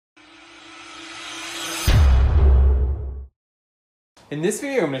In this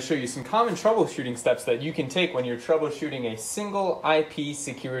video, I'm going to show you some common troubleshooting steps that you can take when you're troubleshooting a single IP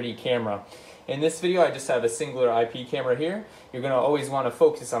security camera. In this video, I just have a singular IP camera here. You're going to always want to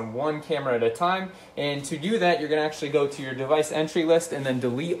focus on one camera at a time, and to do that, you're going to actually go to your device entry list and then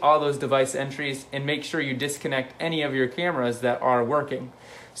delete all those device entries and make sure you disconnect any of your cameras that are working.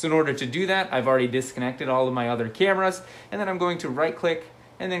 So in order to do that, I've already disconnected all of my other cameras, and then I'm going to right click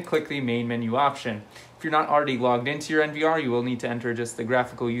and then click the main menu option. If you're not already logged into your NVR, you will need to enter just the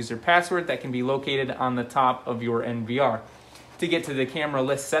graphical user password that can be located on the top of your NVR. To get to the camera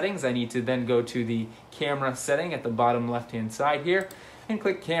list settings, I need to then go to the camera setting at the bottom left hand side here and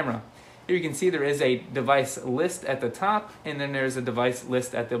click camera. Here you can see there is a device list at the top, and then there's a device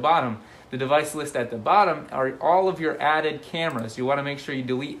list at the bottom. The device list at the bottom are all of your added cameras. You want to make sure you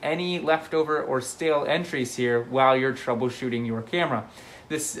delete any leftover or stale entries here while you're troubleshooting your camera.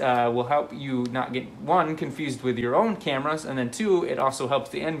 This will help you not get, one, confused with your own cameras, and then two, it also helps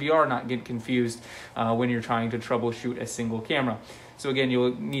the NVR not get confused when you're trying to troubleshoot a single camera. So again,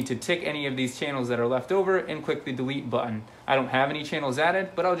 you'll need to tick any of these channels that are left over and click the delete button. I don't have any channels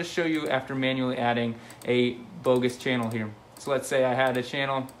added, but I'll just show you after manually adding a bogus channel here. So let's say I had a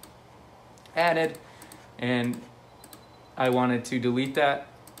channel added and I wanted to delete that.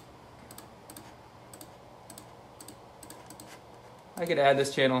 I could add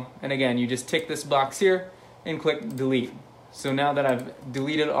this channel, and again, you just tick this box here and click delete. So now that I've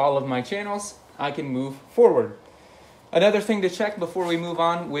deleted all of my channels, I can move forward. Another thing to check before we move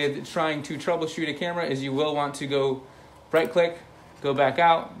on with trying to troubleshoot a camera is you will want to go right click, go back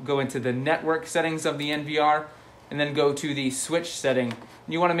out, go into the network settings of the NVR, and then go to the switch setting.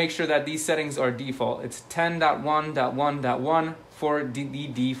 You want to make sure that these settings are default. It's 10.1.1.1 for the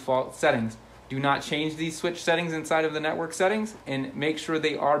default settings. Do not change these switch settings inside of the network settings, and make sure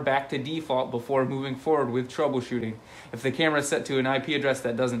they are back to default before moving forward with troubleshooting. If the camera is set to an IP address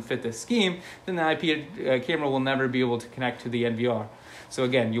that doesn't fit this scheme, then the IP camera will never be able to connect to the NVR. So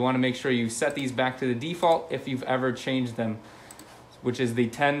again, you want to make sure you set these back to the default if you've ever changed them, which is the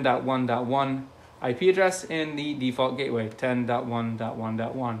 10.1.1 IP address and the default gateway,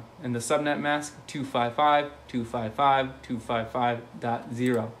 10.1.1.1, and the subnet mask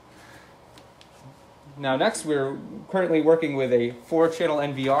 255.255.255.0. Now next, we're currently working with a 4-channel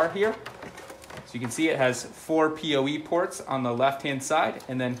NVR here. So you can see it has 4 PoE ports on the left-hand side,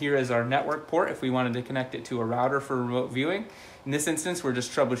 and then here is our network port if we wanted to connect it to a router for remote viewing. In this instance, we're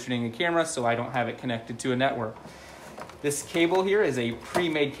just troubleshooting a camera, so I don't have it connected to a network. This cable here is a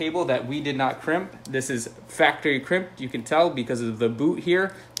pre-made cable that we did not crimp. This is factory crimped. You can tell because of the boot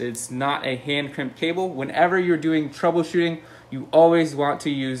here that it's not a hand crimped cable. Whenever you're doing troubleshooting, you always want to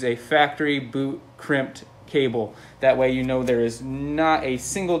use a factory boot crimped cable. That way you know there is not a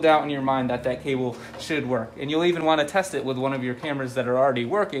single doubt in your mind that that cable should work. And you'll even want to test it with one of your cameras that are already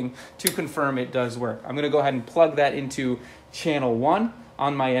working to confirm it does work. I'm going to go ahead and plug that into channel 1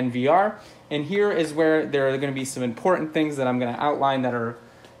 on my NVR. And here is where there are going to be some important things that I'm going to outline that are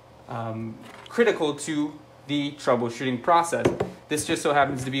critical to the troubleshooting process. This just so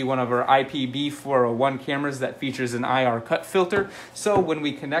happens to be one of our IPv401 cameras that features an IR cut filter. So when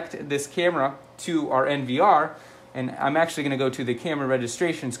we connect this camera to our NVR, and I'm actually going to go to the camera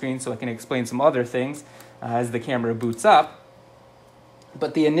registration screen so I can explain some other things as the camera boots up.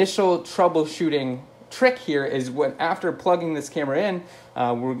 But the initial troubleshooting trick here is when after plugging this camera in,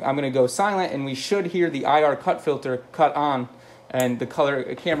 I'm going to go silent, and we should hear the IR cut filter cut on and the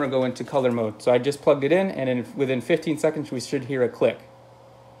camera go into color mode. So I just plugged it in, and within 15 seconds we should hear a click.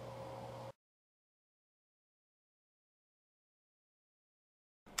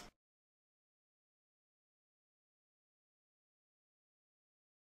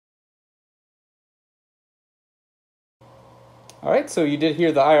 All right, so you did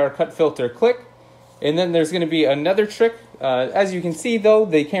hear the IR cut filter click. And then there's going to be another trick. As you can see, though,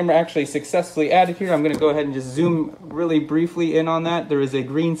 the camera actually successfully added here. I'm going to go ahead and just zoom really briefly in on that. There is a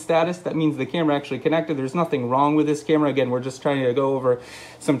green status. That means the camera actually connected. There's nothing wrong with this camera. Again, we're just trying to go over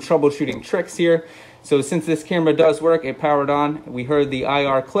some troubleshooting tricks here. So since this camera does work, it powered on. We heard the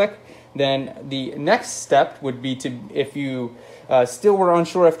IR click. Then the next step would be to, if you still were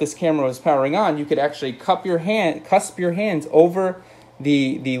unsure if this camera was powering on, you could actually cusp your hands over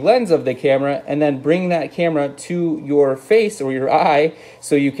the lens of the camera and then bring that camera to your face or your eye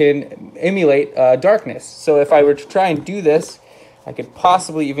so you can emulate darkness. So if I were to try and do this, I could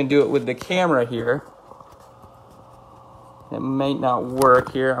possibly even do it with the camera here. It might not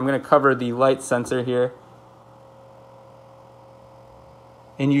work here. I'm going to cover the light sensor here.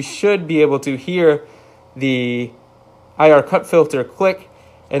 And you should be able to hear the IR cut filter click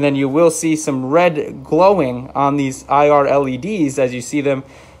and then you will see some red glowing on these IR LEDs as you see them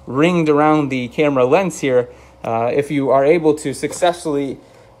ringed around the camera lens here. If you are able to successfully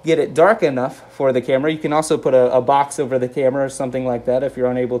get it dark enough for the camera, you can also put a box over the camera or something like that if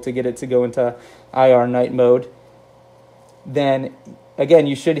you're unable to get it to go into IR night mode. Then again,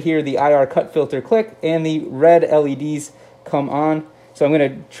 you should hear the IR cut filter click and the red LEDs come on. So I'm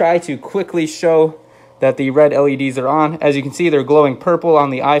going to try to quickly show that the red LEDs are on. As you can see, they're glowing purple on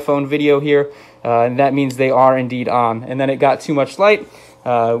the iPhone video here, and that means they are indeed on. And then it got too much light.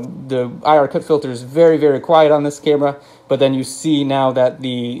 The IR cut filter is very, very quiet on this camera, but then you see now that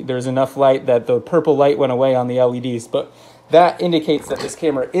there's enough light that the purple light went away on the LEDs. But that indicates that this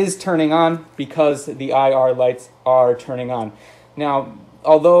camera is turning on because the IR lights are turning on. Now,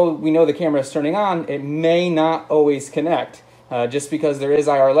 although we know the camera is turning on, it may not always connect. Just because there is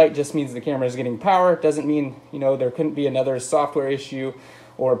IR light just means the camera is getting power. Doesn't mean, there couldn't be another software issue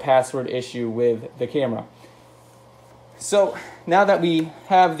or password issue with the camera. So now that we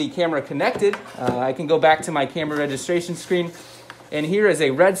have the camera connected, I can go back to my camera registration screen. And here is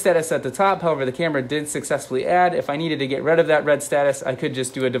a red status at the top. However, the camera did successfully add. If I needed to get rid of that red status, I could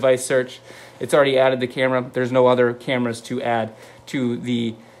just do a device search. It's already added the camera. There's no other cameras to add to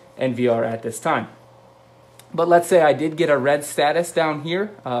the NVR at this time. But let's say I did get a red status down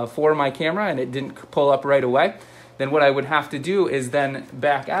here for my camera and it didn't pull up right away. Then what I would have to do is then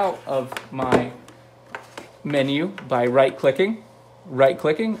back out of my menu by right-clicking,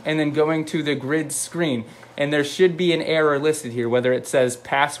 and then going to the grid screen. And there should be an error listed here, whether it says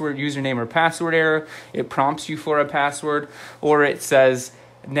password, username, or password error, it prompts you for a password, or it says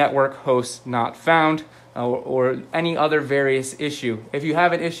network host not found, or any other various issue. If you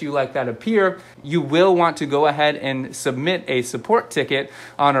have an issue like that appear, you will want to go ahead and submit a support ticket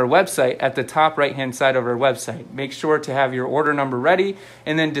on our website at the top right-hand side of our website. Make sure to have your order number ready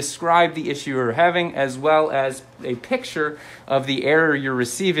and then describe the issue you're having as well as a picture of the error you're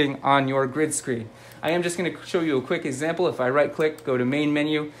receiving on your grid screen. I am just going to show you a quick example. If I right-click, go to main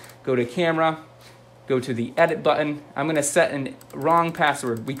menu, go to camera, go to the edit button. I'm going to set a wrong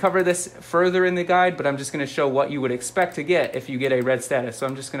password. We cover this further in the guide, but I'm just going to show what you would expect to get if you get a red status. So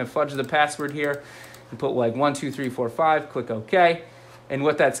I'm just going to fudge the password here and put like 12345, click OK. And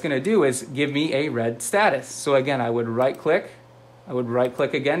what that's going to do is give me a red status. So again, I would right click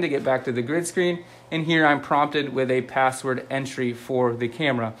again to get back to the grid screen. And here I'm prompted with a password entry for the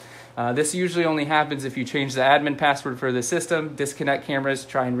camera. This usually only happens if you change the admin password for the system, disconnect cameras,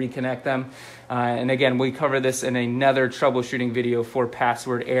 try and reconnect them. And again, we cover this in another troubleshooting video for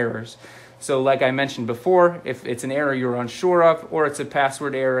password errors. So like I mentioned before, if it's an error you're unsure of or it's a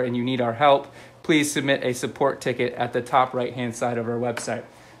password error and you need our help, please submit a support ticket at the top right-hand side of our website.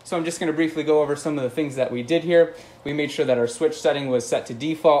 So I'm just going to briefly go over some of the things that we did here. We made sure that our switch setting was set to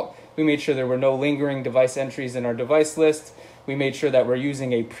default. We made sure there were no lingering device entries in our device list. We made sure that we're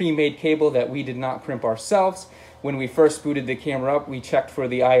using a pre-made cable that we did not crimp ourselves. When we first booted the camera up, we checked for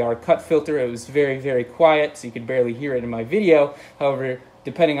the IR cut filter. It was very, very quiet, so you could barely hear it in my video. However,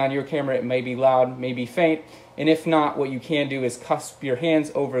 depending on your camera, it may be loud, may be faint. And if not, what you can do is cusp your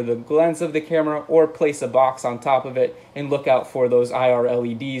hands over the lens of the camera or place a box on top of it and look out for those IR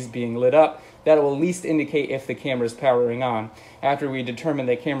LEDs being lit up. That will at least indicate if the camera is powering on. After we determined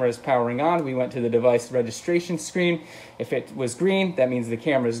the camera is powering on, we went to the device registration screen. If it was green, that means the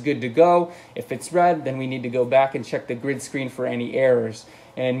camera is good to go. If it's red, then we need to go back and check the grid screen for any errors.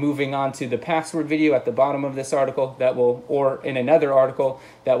 And moving on to the password video at the bottom of this article, or in another article,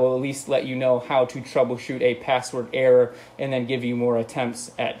 that will at least let you know how to troubleshoot a password error and then give you more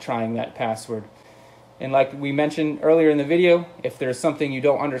attempts at trying that password. And like we mentioned earlier in the video, if there's something you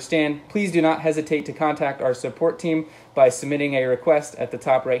don't understand, please do not hesitate to contact our support team by submitting a request at the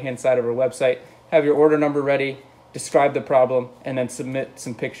top right-hand side of our website. Have your order number ready, describe the problem, and then submit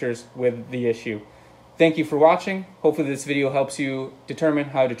some pictures with the issue. Thank you for watching. Hopefully this video helps you determine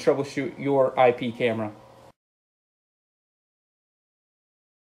how to troubleshoot your IP camera.